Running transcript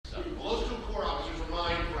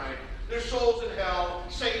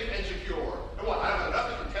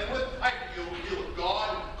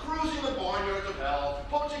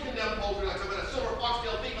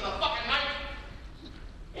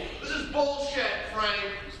shit,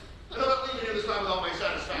 Frank. And I'm not leaving here this time without my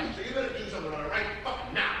satisfaction, so you better do something on it right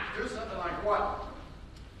fucking now. Do something like what?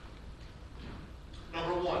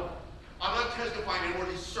 Number one, I'm not testifying in one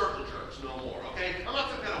of these circle jerks no more, okay? I'm not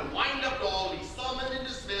some kind of wind-up doll to be summoned and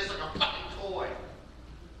dismissed like a fucking toy.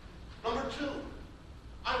 Number two,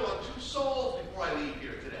 I want 2 souls before I leave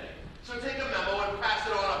here today. So take a memo and pass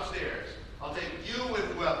it on upstairs. I'll take you and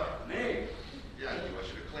whoever. Me? Yeah, you. I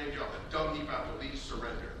should have claimed you off the dung heap after Lee's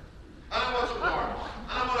surrender. And I want some garlic.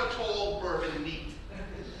 And I want a tall bourbon neat.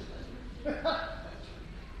 The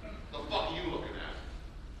fuck are you looking at?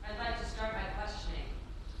 I'd like to start my questioning.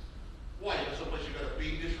 Why, you have someplace you gotta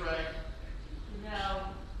beat this rag? No.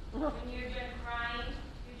 When you're done crying,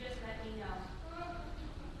 you just let me know.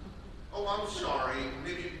 Oh, I'm sorry.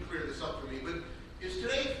 Maybe you can clear this up for me, but is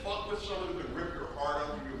today fuck with someone who can rip your heart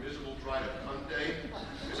out through your miserable dried up cunt day?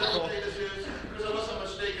 Is that what day this is? Because unless I'm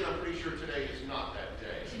mistaken, I'm pretty sure today is not that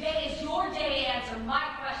day. Today is your day to answer my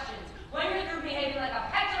questions. When you're through behaving like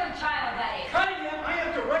a petulant child, that is. Cunningham, I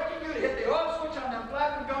am directing you to hit the off switch on them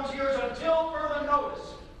black and gums of yours until further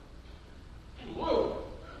notice. Lou,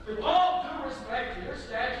 with all due respect to your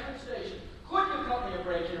stature and station, could you cut me a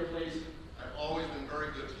break here, please? I've always been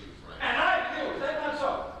very good to you, Frank. And I do, is that not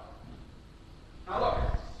so? Now look,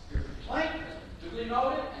 your complaint has been duly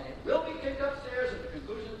noted, and it will be kicked upstairs at the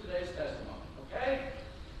conclusion of today's testimony, okay?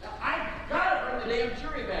 Now, I've got to bring the damn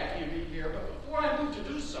jury back in here, but before I move to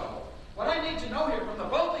do so, what I need to know here from the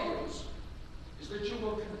both of you is that you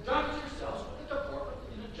will conduct yourselves with the deportment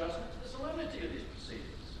in adjustment to the solemnity of these proceedings.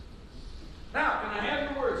 Now, can I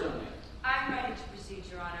have your words on that? I'm ready to proceed,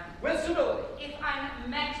 Your Honor. With civility. If I'm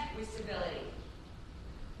met with civility.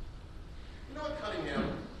 You know what,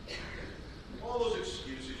 Cunningham? All those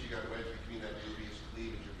excuses you got wedged between that dubious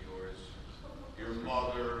cleavage of yours. Your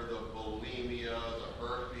mother, the bulimia, the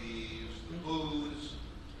herpes, the booze,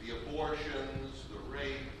 the abortions, the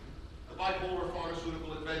rape, the bipolar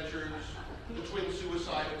pharmaceutical adventures, the twin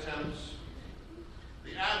suicide attempts,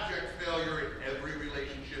 the abject failure in every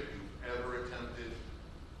relationship you've ever attempted.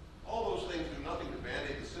 All those things do nothing to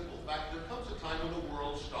band-aid the simple fact that there comes a time when the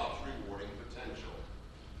world stops rewarding potential.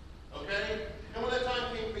 Okay? And when that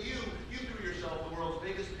time came for you, you threw yourself the world's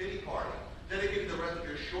biggest pity party, dedicated the rest of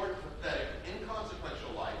your short, pathetic,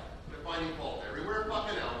 inconsequential life to finding fault everywhere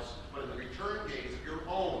fucking else, but in the return gaze of your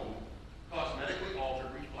own cosmetically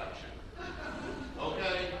altered reflection.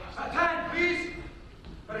 Okay? Time, please.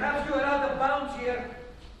 Perhaps you are out of bounds here.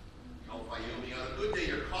 No, Fayumi, on a good day,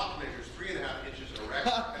 your cock measures 3.5 inches erect,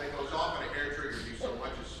 and it goes off on a hair trigger you so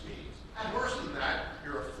much as sneeze. And worse than that,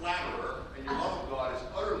 you're a flatterer, and your love of God is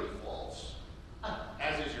utterly false,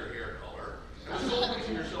 as is your hair color. And the sole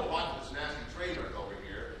reason you're so hot to this nasty trademark over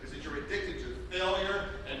here is that you're addicted to failure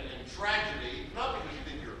and tragedy, not because you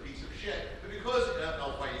think you're a piece of shit, but because,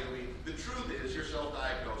 El Fayumi, the truth is your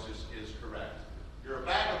self-diagnosis is correct. You're a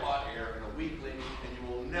bag of hot air and a weakling, and you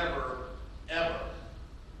will never, ever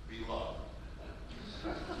be loved.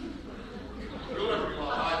 You'll never be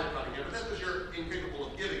loved either, Cunningham, but that's because you're incapable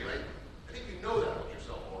of giving, right? I think you know that about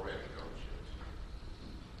yourself already, don't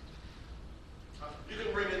you? You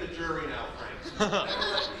can bring in the jury now, Frank. Never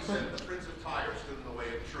let me send the Prince of Tyre stood in the way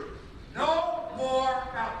of truth. No more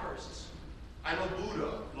outbursts. I'm a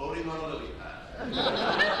Buddha floating on a lily pad.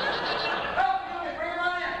 Help me, bring her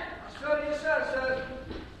on in. Sir, yes, sir.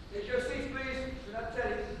 Take your seats, please. Do not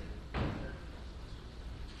teddy.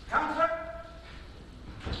 Counselor?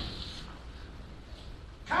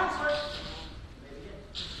 Counselor?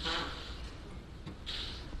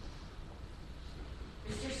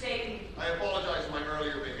 Mr. Satan. I apologize for my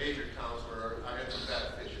earlier behavior, Counselor. I had some bad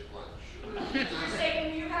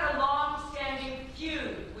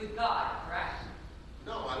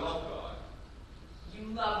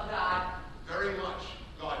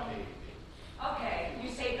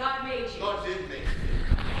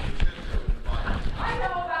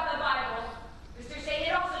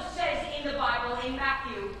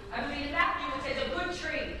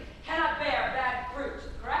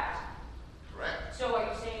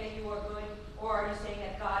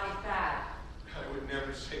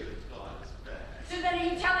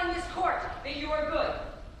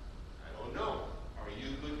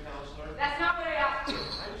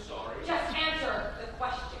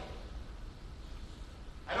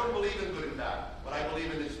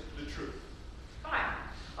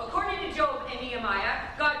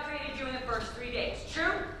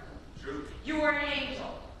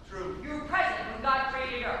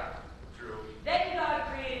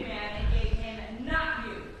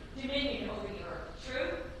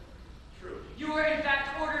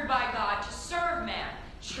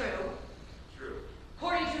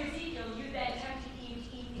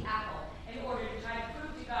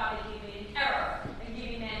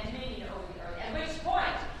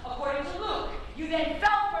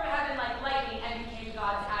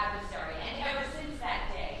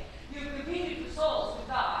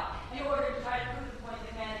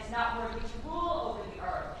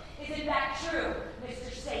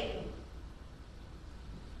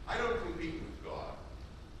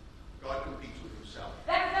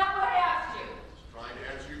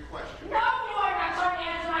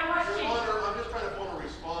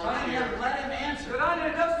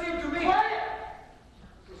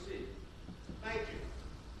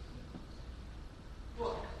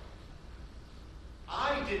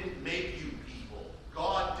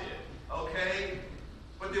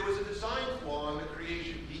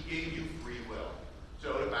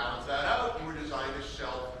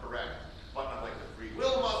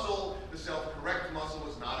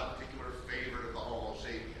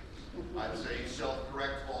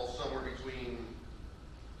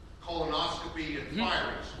be in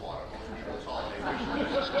firing squad on most people's holiday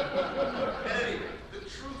wishes. At any rate, the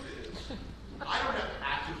truth is, I don't have to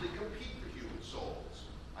actively compete for human souls.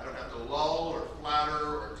 I don't have to lull or flatter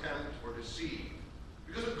or tempt or deceive.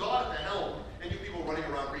 Because of God at the helm, and you people running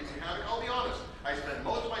around wreaking havoc, I'll be honest, I spend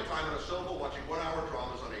most of my time on a sofa watching one-hour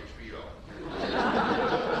dramas on HBO.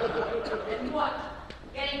 And what?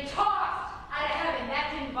 Getting tossed out of heaven,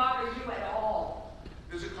 that didn't bother you at all.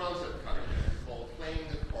 There's a concept, Cunningham, called playing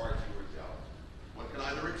the cards you were dealt. One can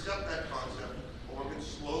either accept that concept, or one can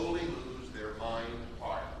slowly lose their mind,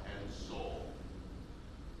 heart, and soul.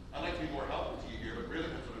 I'd like to be more helpful to you here, but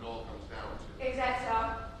really that's what it all comes down to. Is that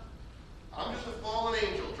so? I'm just a fallen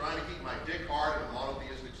angel trying to keep my dick hard in a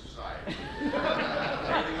monotheistic society.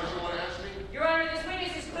 Anything else you want to ask me? Your Honor, this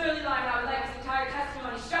witness is clearly lying. I would like his entire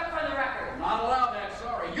testimony struck from the record. Not allowed that,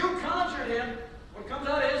 sorry. You conjured him. What comes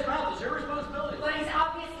out of his mouth is your responsibility. But he's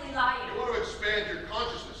obviously lying. You want to expand your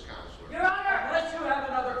consciousness, counselor. Your Honor! Unless you have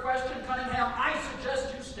another question, Cunningham, I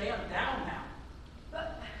suggest you stand down now.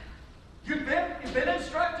 But You've been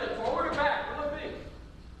instructed, forward or back, will it be?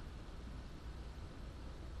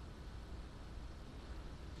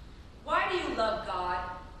 why do you love God,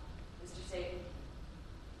 Mr. Satan?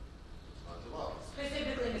 It's not to love.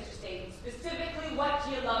 Specifically, Mr. Satan, specifically, what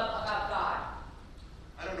do you love about God?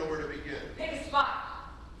 I don't know where to begin. Pick a spot.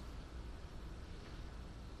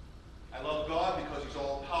 I love God because he's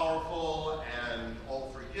all-powerful and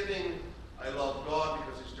all-forgiving. I love God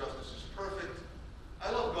because his justice is perfect.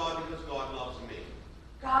 I love God because God loves me.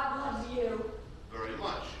 God loves you. Very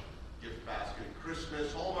much. Gift basket,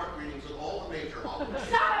 Christmas, Hallmark greetings, and all the major holidays.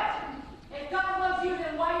 Stop it! If God loves you,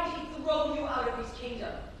 then why did he throw you out of his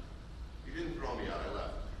kingdom? He didn't throw me out, I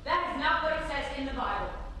left. That is not what it says in the Bible.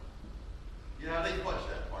 Yeah, they fudged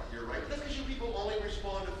that part. You're right. That's because you people only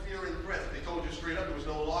respond to fear and threat. If they told you straight up there was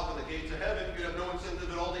no lock on the gates of heaven, you'd have no incentive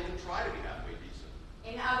at all to even try to be halfway decent.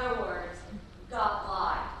 In other words, God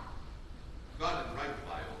lied. God didn't write the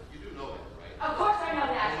Bible. You do know that, right? Of course I know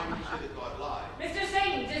Why that. would you say that God lied? Mr.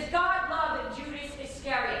 Satan, does God love Judas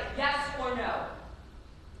Iscariot? Yes or no?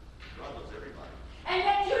 God loves everybody. And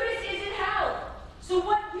that Judas is in hell. So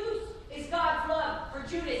what use is God's love for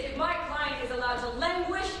Judas if my client is allowed to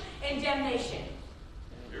languish in damnation?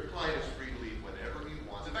 Your client is free to leave whenever he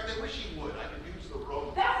wants. In fact, I wish he would. I could use the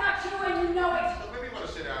room. That's not true and you know it. So maybe you want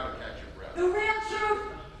to sit down and catch your breath. The real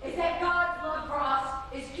truth is that God's love for us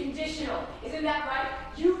is conditional. Isn't that right?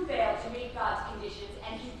 You failed to meet God's conditions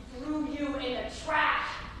and he threw you in the trash.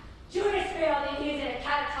 Judas failed and he is in a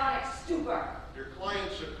catatonic stupor. Your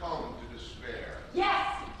client succumbed to despair.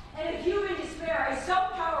 Yes, and if human despair is so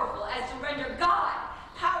powerful as to render God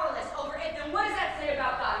powerless over it, then what does that say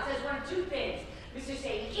about God? It says one of two things, Mr.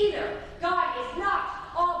 Satan. Either God is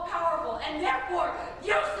not all-powerful and therefore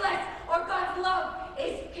useless, or God's love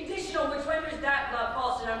is conditional, which renders that love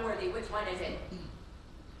false and unworthy. Which one is it?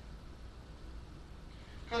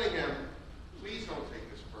 Cunningham, please don't take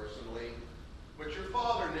this personally, but your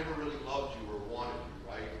father never really loved you or wanted you,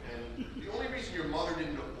 right? And the only reason your mother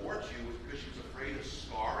didn't abort you was because she was